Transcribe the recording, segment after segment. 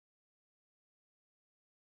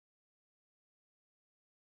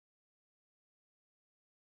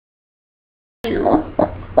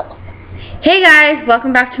Hey guys,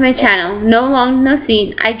 welcome back to my channel. No long, no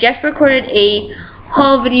seen. I just recorded a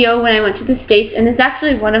haul video when I went to the States, and it's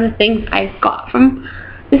actually one of the things I got from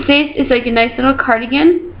the States. It's like a nice little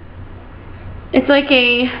cardigan. It's like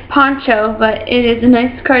a poncho, but it is a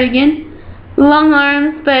nice cardigan. Long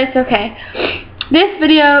arms, but it's okay. This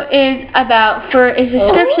video is about for a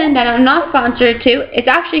subscription that I'm not sponsored to. It's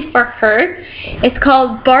actually for her. It's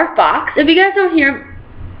called BarkBox. If you guys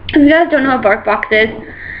don't know what BarkBox is,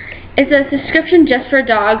 it's a subscription just for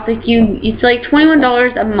dogs. Like it's like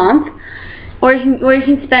 $21 a month, or you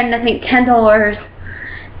can spend I think $10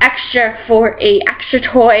 extra for a extra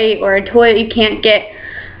toy or a toy that you can't get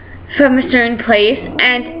from a certain place.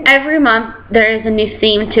 And every month there is a new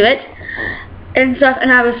theme to it and stuff.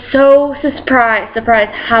 And I was so surprised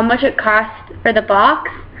how much it cost for the box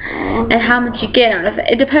and how much you get out of it.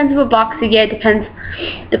 It depends what box you get, it depends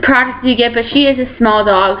the product you get, but she is a small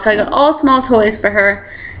dog, so I got all small toys for her.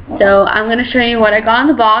 So I'm going to show you what I got in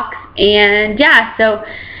the box, and yeah, so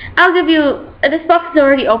I'll give you, this box is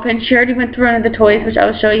already open. She already went through one of the toys, which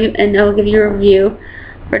I'll show you, and I'll give you a review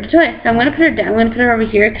for the toys. So I'm going to put her down, I'm going to put her over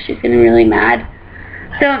here because she's getting really mad.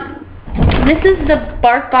 So this is the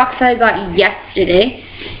BarkBox I got yesterday.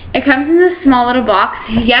 It comes in this small little box.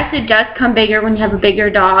 Yes, it does come bigger when you have a bigger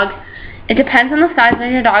dog. It depends on the size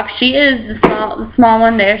of your dog. She is the small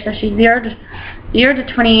one there, so she's 0 to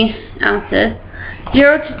 20 ounces.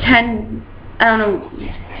 0 to 10, I don't know,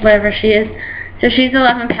 whatever she is. So she's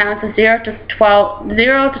 11 pounds, so 0 to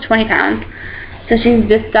 20 pounds. So she's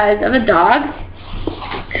this size of a dog.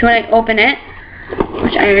 So when I open it,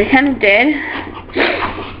 which I already kind of did,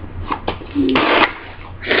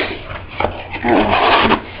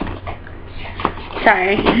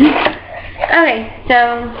 sorry. Okay,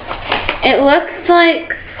 so it looks like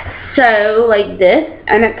this,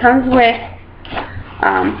 and it comes with,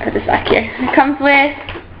 put this back here. It comes with,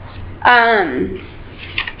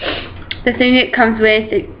 the thing it comes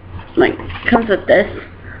with, comes with this,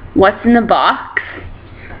 what's in the box,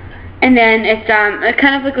 and then it's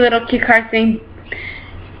kind of like a little cue card thing.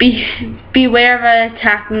 Beware of an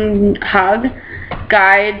attacking hug,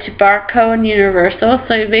 guide to Barcode and Universal.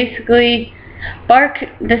 So basically,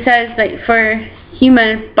 this says like for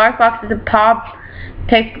humans, BarkBox is a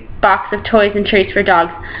paw-pick box of toys and treats for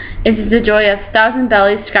dogs. It is the joy of 1,000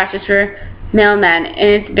 belly scratches for mailmen, and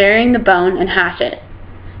it's burying the bone and hatchet.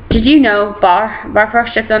 Did you know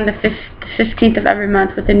BarkBox ships on the 15th of every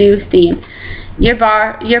month with a new theme? Your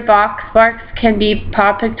box barks can be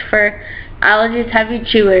paw-picked for allergies, heavy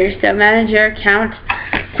chewers, so manage your account.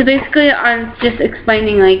 So basically I'm just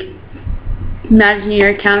explaining like managing your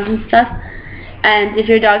account and stuff, and if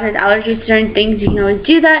your dog has allergies to certain things, you can always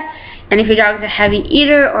do that. And if your dog is a heavy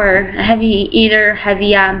eater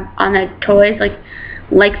heavy on the toys,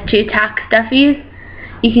 likes to attack stuffies,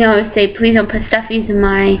 you can always say, please don't put stuffies in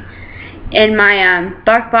my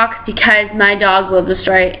BarkBox, because my dog will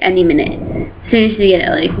destroy it any minute as soon as you get it.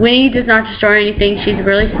 Like, Winnie does not destroy anything. She's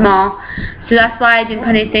really small, so that's why I didn't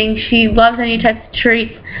put anything. She loves any types of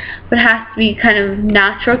treats, but it has to be kind of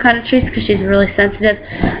natural kind of treats because she's really sensitive.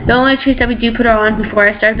 The only treats that we do put her on before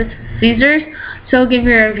I start this Caesars, so I'll give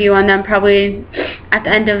you a review on them probably at the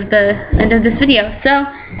end of this video. So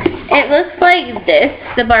it looks like this,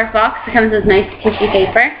 the BarkBox. It comes with nice tissue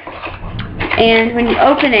paper, and when you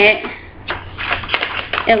open it,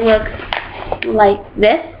 it looks like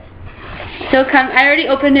this. So I already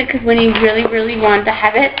opened it because Winnie really wanted to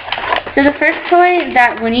have it. So the first toy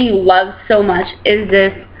that Winnie loves so much is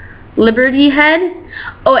this Liberty head.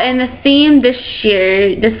 Oh, and the theme this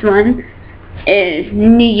year, this one, is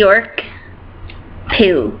New York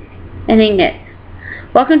Poo. I think it.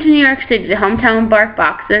 Welcome to New York City, the hometown of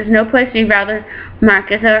BarkBox. There's no place we'd rather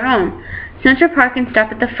mark as our own. Central Park and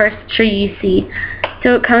stop at the first tree you see.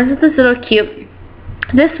 So it comes with this little cute.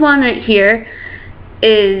 This one right here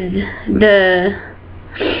is the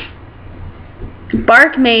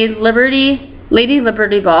Bark made Lady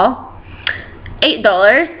Liberty ball, $8,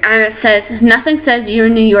 and it says, nothing says you're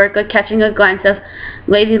in New York like catching a glance of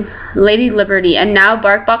Lady Liberty. And now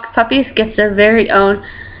BarkBox puppies gets their very own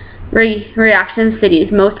reaction to the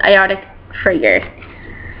city's most idiotic figure.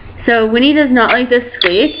 So Winnie does not like this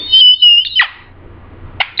squeak.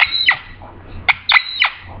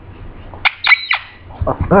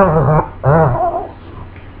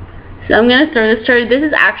 So I'm going to throw this toy. This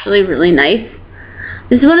is actually really nice.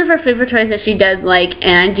 This is one of her favorite toys that she does like,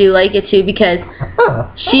 and I do like it too because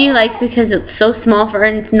she likes it because it's so small for her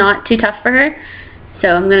and it's not too tough for her. So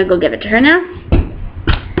I'm going to go give it to her now.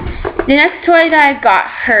 The next toy that I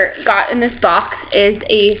got in this box is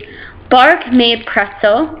a Bark made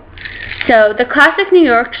pretzel. So the classic New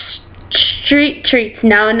York street treats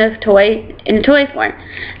now in a toy form.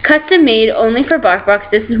 Custom made only for BarkBox.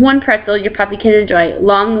 This is one pretzel your puppy can enjoy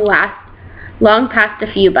long past a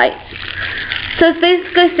few bites. So it's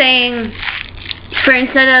basically saying, for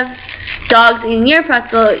instead of dogs eating your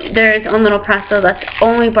pretzel, there's a little pretzel that's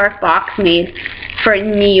only BarkBox made for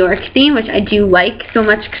New York theme, which I do like so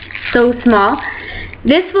much, so small.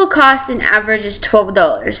 This will cost an average is $12.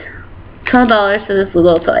 $12 for this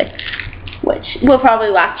little toy, which will probably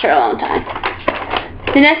last for a long time.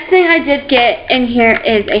 The next thing I did get in here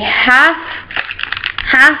is a half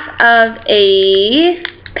of a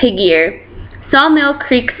pig ear. Sawmill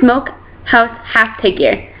Creek Smokehouse half pig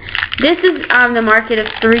ear. This is on the market of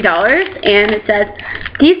 $3, and it says,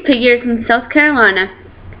 these pig ears from South Carolina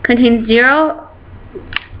contain zero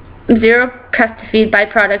pesticide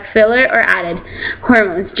byproduct filler or added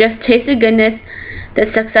hormones. Just taste the goodness, the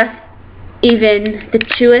success, even the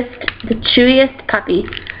chewiest puppy.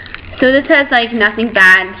 So this has like nothing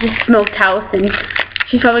bad, just smoked house, and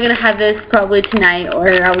she's probably gonna have this probably tonight, or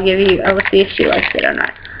I will see if she likes it or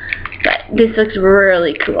not. But this looks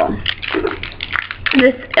really cool.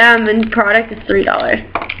 This product is $3.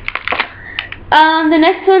 The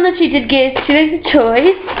next one that she did get is 2 bags of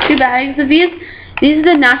choice, 2 bags of these. These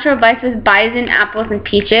are the natural bites with bison, apples, and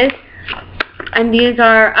peaches. And these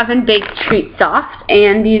are oven baked treat soft,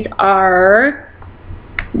 and these are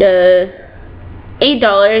the $8,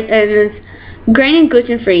 and it's grain and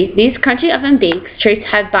gluten free. These crunchy oven baked treats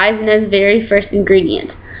have bison as very first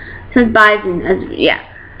ingredient. So it's bison as, yeah.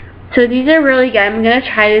 So these are really good. I'm gonna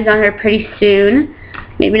try these on her pretty soon.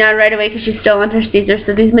 Maybe not right away because she still wants her Caesar.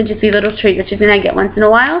 So these might just be little treats that she's gonna get once in a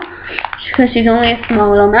while because she's only a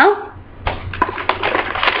small little mouse.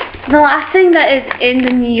 The last thing that is in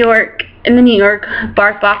the New York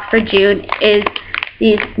BarkBox for June is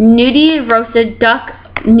these nudie roasted duck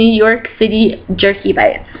New York City jerky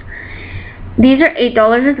bites. These are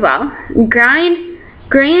 $8 as well. Grain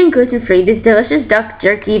and gluten free. This delicious duck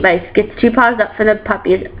jerky bites gets 2 paws up for the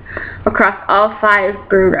puppies across all 5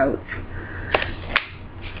 brew roads.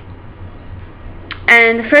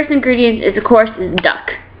 And the first ingredient is, of course,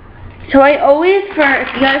 duck. So I always, if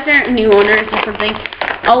you guys are new owners or something,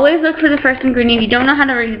 always look for the first ingredient. If you don't know how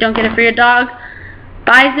to read, don't get it for your dog.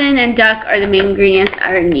 Bison and duck are the main ingredients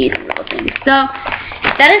I need for little things. So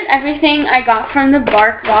that is everything I got from the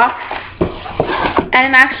BarkBox.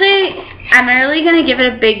 And I'm really gonna give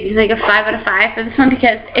it a big, like a 5 out of 5 for this one,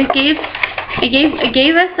 because it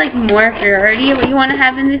gave us like more variety of what you want to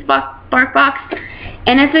have in this BarkBox.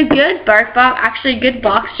 And it's a good BarkBox, actually a good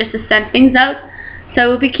box just to send things out. So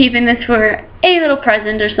we'll be keeping this for a little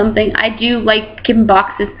present or something. I do like keeping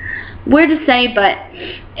boxes. Weird to say, but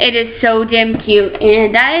it is so damn cute.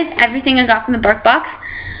 And that is everything I got from the BarkBox.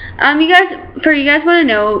 You guys want to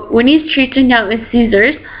know, Winnie's treats are now with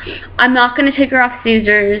Caesars. I'm not going to take her off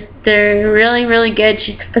Caesars. They're really, really good.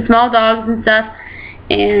 She's for small dogs and stuff.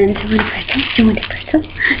 And do you want a pretzel? Do you want a pretzel?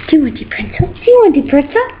 Do you want a pretzel? Do you want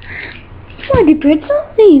a pretzel?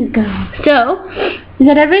 There you go. So, is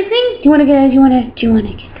that everything? Do you want to get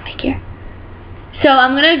the figure? So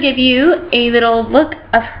I'm gonna give you a little look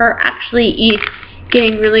of her actually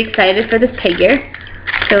getting really excited for this figure.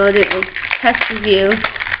 So a little test review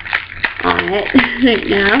on it right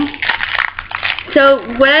now. So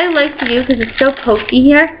what I like to do, because it's so pokey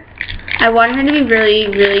here, I want her to be really,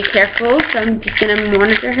 really careful. So I'm just gonna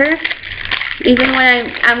monitor her. Even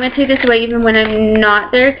when I'm gonna take this away even when I'm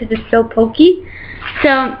not there, because it's so pokey.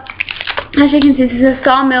 So as you can see, this is a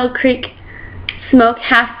Sawmill Creek Smoke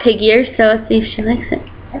half pig ear. So let's see if she likes it.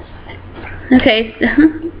 Okay.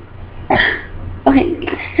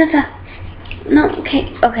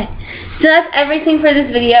 Okay. So that's everything for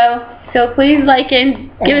this video. So please like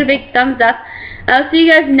and give it a big thumbs up. I'll see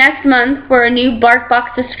you guys next month for a new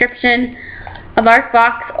BarkBox description. A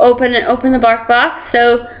BarkBox open the BarkBox.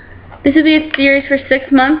 So this will be a series for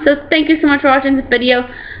 6 months. So thank you so much for watching this video.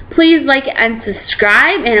 Please like and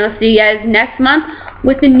subscribe, and I'll see you guys next month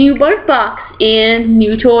with a new BarkBox and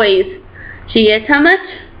new toys. She gets how much?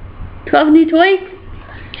 12 new toys?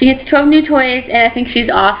 She gets 12 new toys, and I think she's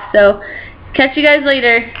off. So catch you guys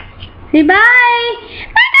later. Say bye.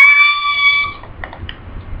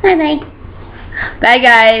 Bye bye. Bye bye. Bye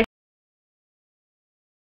guys.